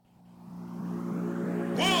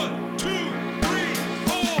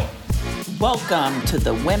Welcome to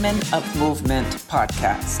the Women of Movement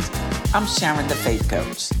podcast. I'm Sharon, the Faith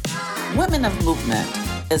Coach. Women of Movement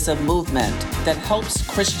is a movement that helps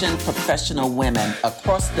Christian professional women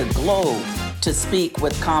across the globe to speak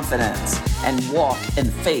with confidence and walk in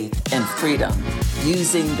faith and freedom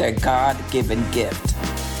using their God-given gift.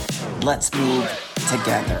 Let's move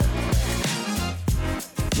together.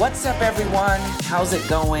 What's up, everyone? How's it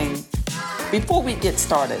going? Before we get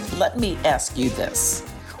started, let me ask you this.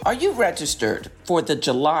 Are you registered for the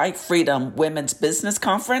July Freedom Women's Business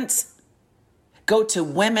Conference? Go to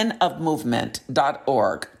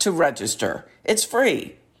womenofmovement.org to register. It's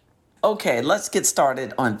free. Okay, let's get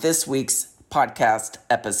started on this week's podcast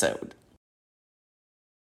episode.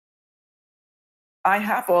 I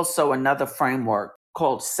have also another framework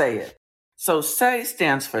called SAY IT. So SAY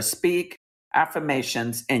stands for Speak,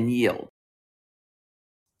 Affirmations, and Yield.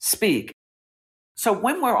 Speak. So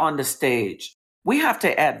when we're on the stage, we have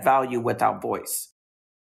to add value with our voice.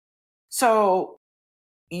 So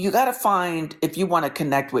you got to find, if you want to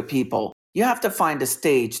connect with people, you have to find a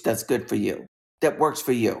stage that's good for you, that works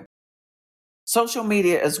for you. Social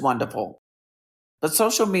media is wonderful, but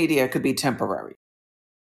social media could be temporary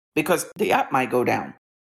because the app might go down.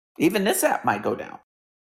 Even this app might go down.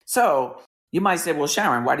 So you might say, well,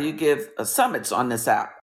 Sharon, why do you give summits on this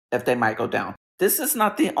app if they might go down? This is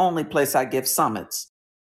not the only place I give summits.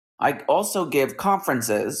 I also give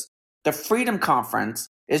conferences. The Freedom Conference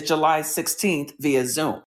is July 16th via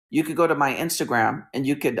Zoom. You could go to my Instagram and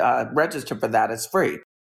you could register for that. It's free.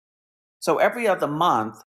 So every other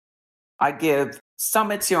month, I give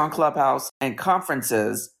summits here on Clubhouse and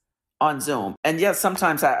conferences on Zoom. And yes,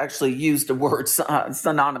 sometimes I actually use the words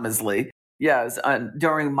synonymously. Yes,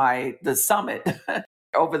 during the summit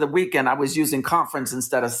over the weekend, I was using conference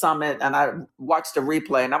instead of summit. And I watched the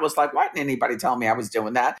replay and I was like, why didn't anybody tell me I was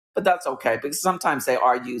doing that? But that's okay, because sometimes they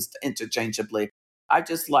are used interchangeably. I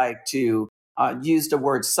just like to use the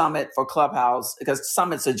word summit for Clubhouse because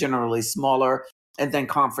summits are generally smaller, and then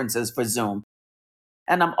conferences for Zoom.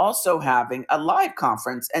 And I'm also having a live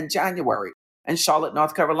conference in January in Charlotte,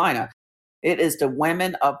 North Carolina. It is the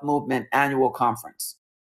Women of Movement Annual Conference.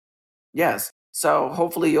 Yes, so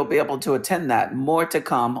hopefully you'll be able to attend that. More to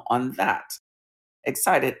come on that.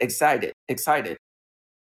 Excited.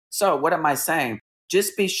 So what am I saying?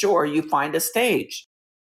 Just be sure you find a stage.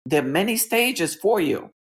 There are many stages for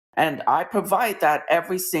you. And I provide that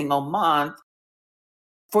every single month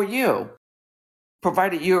for you,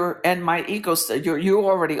 provided you're in my ecosystem. You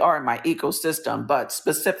already are in my ecosystem, but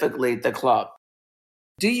specifically the club.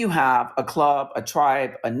 Do you have a club, a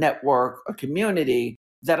tribe, a network, a community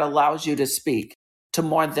that allows you to speak to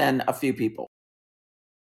more than a few people?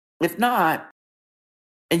 If not,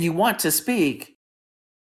 and you want to speak.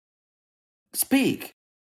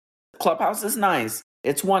 Clubhouse is nice.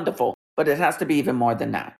 It's wonderful, but it has to be even more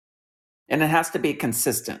than that. And it has to be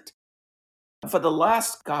consistent. For the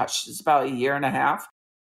last, it's about a year and a half,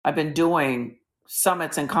 I've been doing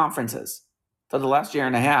summits and conferences for the last year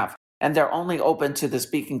and a half. And they're only open to the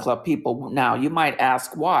Speaking Club people now. You might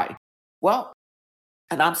ask why. Well,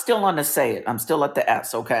 and I'm still on the Say It. I'm still at the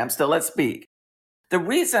S, okay? I'm still at Speak. The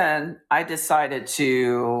reason I decided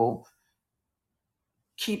to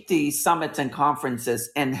keep these summits and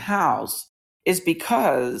conferences in-house is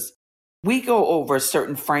because we go over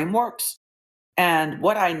certain frameworks. And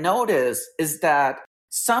what I notice is that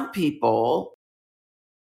some people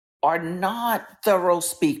are not thorough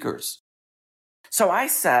speakers. So I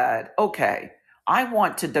said, okay, I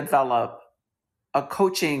want to develop a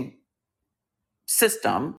coaching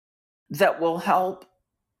system that will help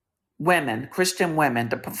women, Christian women,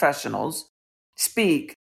 the professionals,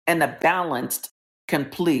 speak in a balanced,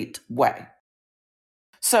 complete way.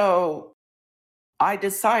 So I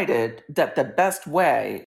decided that the best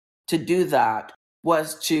way to do that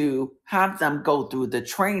was to have them go through the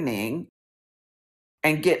training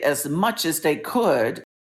and get as much as they could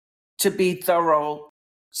to be thorough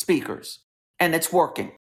speakers. And it's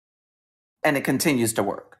working. And it continues to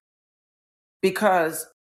work. Because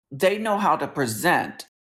they know how to present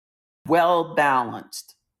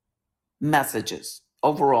well-balanced messages,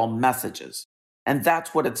 overall messages. And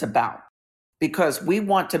that's what it's about. Because we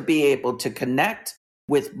want to be able to connect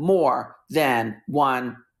with more than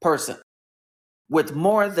one person, with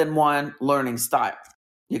more than one learning style.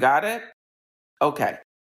 You got it? Okay.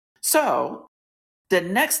 So the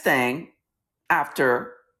next thing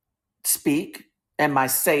after Speak and my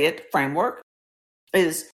Say It framework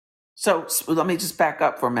is, so let me just back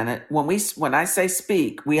up for a minute. When I say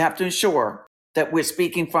speak, we have to ensure that we're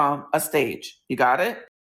speaking from a stage. You got it?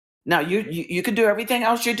 Now, you can do everything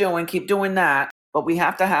else you're doing, keep doing that, but we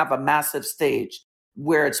have to have a massive stage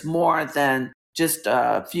where it's more than just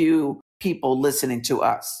a few people listening to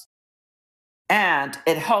us. And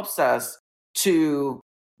it helps us to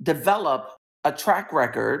develop a track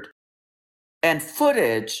record and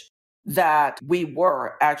footage that we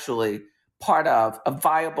were actually part of a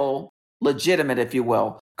viable, legitimate, if you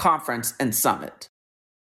will, conference and summit.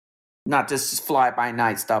 Not just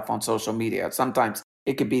fly-by-night stuff on social media. Sometimes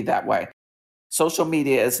it could be that way. Social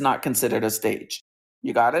media is not considered a stage.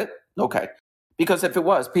 You got it? Okay. Because if it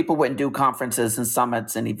was, people wouldn't do conferences and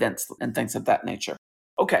summits and events and things of that nature.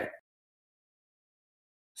 Okay.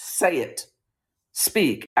 Say it.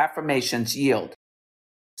 Speak. Affirmations yield.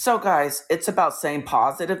 So guys, it's about saying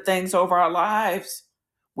positive things over our lives.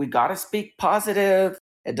 We got to speak positive.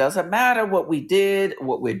 It doesn't matter what we did,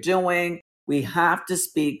 what we're doing. We have to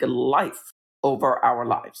speak life over our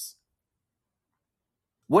lives.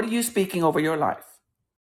 What are you speaking over your life?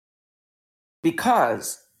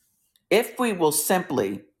 Because if we will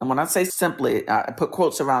simply, and when I say simply, I put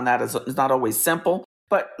quotes around that, it's not always simple,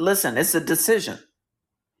 but listen, it's a decision.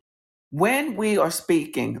 When we are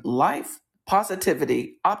speaking life,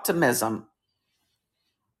 positivity, optimism,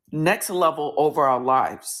 next level over our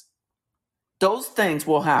lives, those things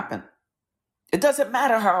will happen. It doesn't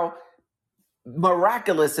matter how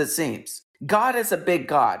miraculous it seems. God is a big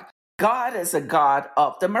God. God is a God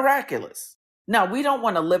of the miraculous. Now, we don't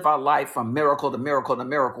want to live our life from miracle to miracle to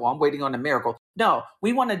miracle. I'm waiting on a miracle. No,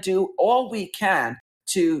 we want to do all we can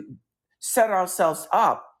to set ourselves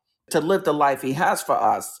up to live the life He has for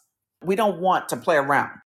us. We don't want to play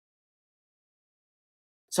around.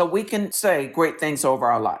 So we can say great things over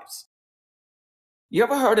our lives. You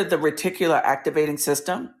ever heard of the reticular activating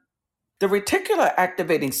system? The reticular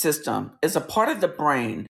activating system is a part of the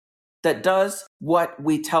brain that does what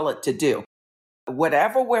we tell it to do.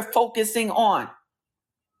 Whatever we're focusing on,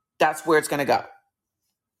 that's where it's going to go.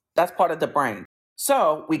 That's part of the brain.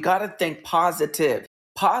 So we got to think positive.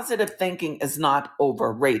 Positive thinking is not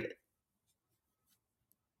overrated.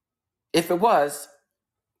 If it was,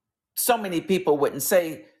 so many people wouldn't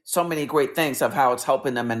say so many great things of how it's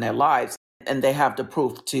helping them in their lives, and they have the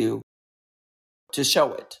proof to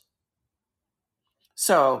show it.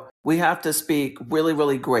 So we have to speak really,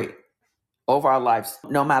 really great over our lives,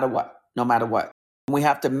 no matter what. We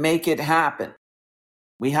have to make it happen.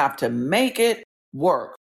 We have to make it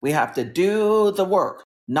work. We have to do the work,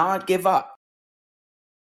 not give up.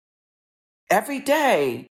 Every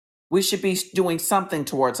day, we should be doing something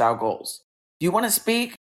towards our goals. You want to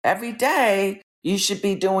speak? Every day, you should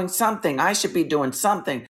be doing something. I should be doing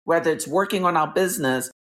something, whether it's working on our business,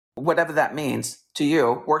 whatever that means to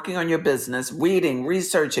you, working on your business, reading,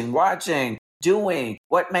 researching, watching, doing,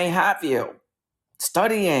 what may have you,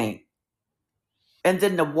 studying. And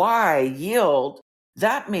then the why, yield,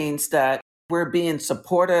 that means that we're being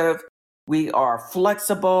supportive, we are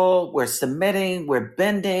flexible, we're submitting, we're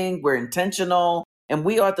bending, we're intentional, and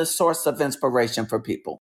we are the source of inspiration for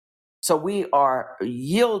people. So we are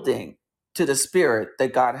yielding to the spirit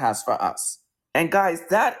that God has for us. And guys,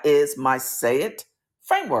 that is my Say It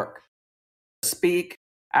framework. Speak,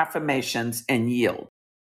 affirmations, and yield.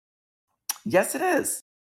 Yes, it is.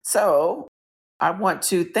 So I want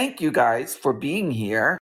to thank you guys for being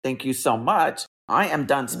here. Thank you so much. I am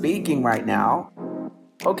done speaking right now.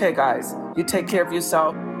 Okay, guys, you take care of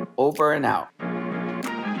yourself. Over and out.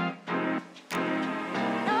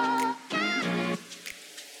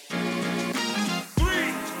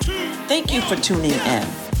 Thank you for tuning in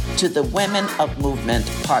to the Women of Movement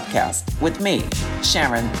podcast with me,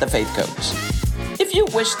 Sharon, the Faith Coach. If you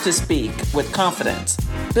wish to speak with confidence,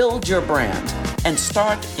 build your brand, and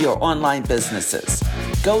start your online businesses,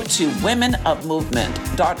 go to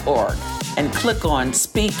womenofmovement.org and click on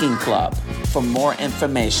Speaking Club for more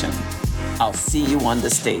information. I'll see you on the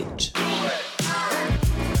stage.